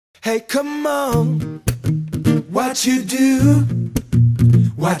Hey, come on, what you do,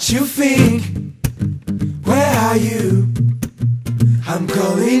 what you think, where are you? I'm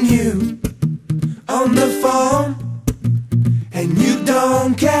calling you on the phone, and you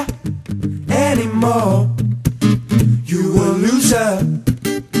don't care anymore. You a loser,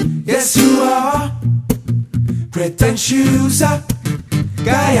 yes you are, pretentious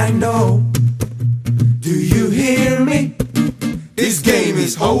guy I know. Do you hear me? This game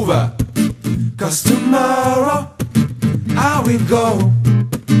is over, 'cause tomorrow I will go.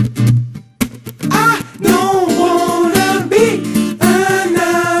 I don't wanna be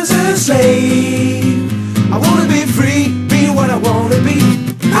another slave. I wanna be free, be what I wanna be.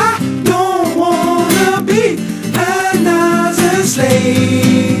 I don't wanna be another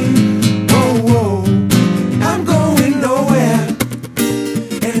slave. Whoa, whoa, I'm going nowhere,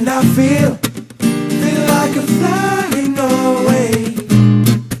 and I feel like a flying away.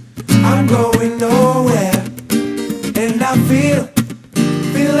 I'm going nowhere, and I feel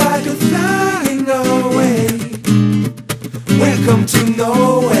like a flying away. Welcome to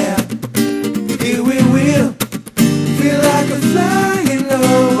nowhere. Here we will feel like a flying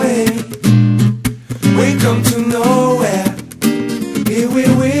away. Welcome to nowhere. Here we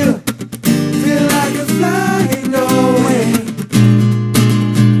will feel like a flying away.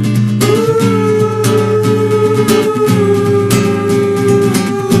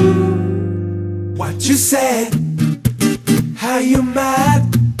 What you said? How you mad?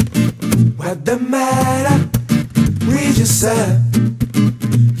 What the matter with you, sir?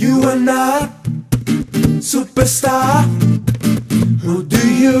 You are not superstar. Who do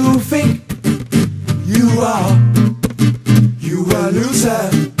you think you are? You are loser,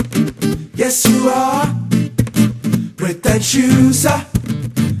 yes you are, pretentious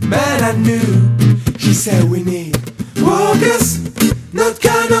man I knew. She said we need walkers, not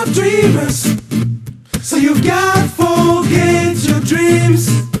kind of dreamers. So you've got to forget your dreams.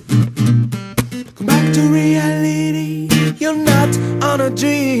 Come back to reality. You're not on a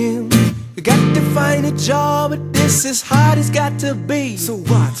dream. You got to find a job, but this is hard it's got to be. So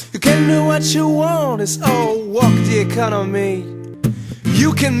what? You can do what you want. It's all walk the economy.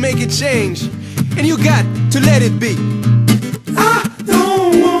 You can make a change, and you got to let it be. I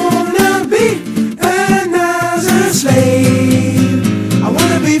don't wanna be another slave. I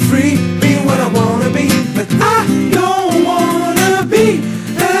wanna be free, be what I wanna be. But I don't wanna be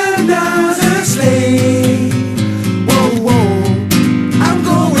another slave. Whoa, whoa, I'm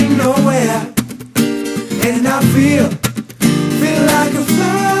going nowhere, and I feel like a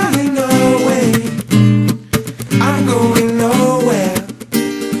flying away. I'm going nowhere,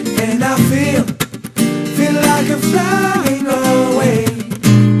 and I feel like a flying away.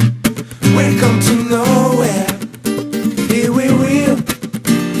 Welcome to nowhere. Here we will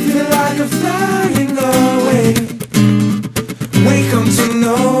feel like a flying away. Welcome to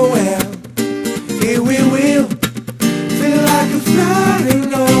nowhere. Here we will feel like a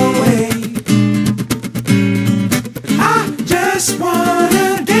flying away. I just wanna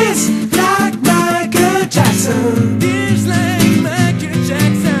dance like Michael Jackson. Dance like Michael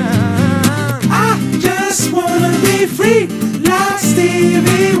Jackson. I just wanna be free like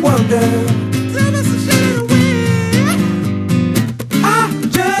Stevie Wonder.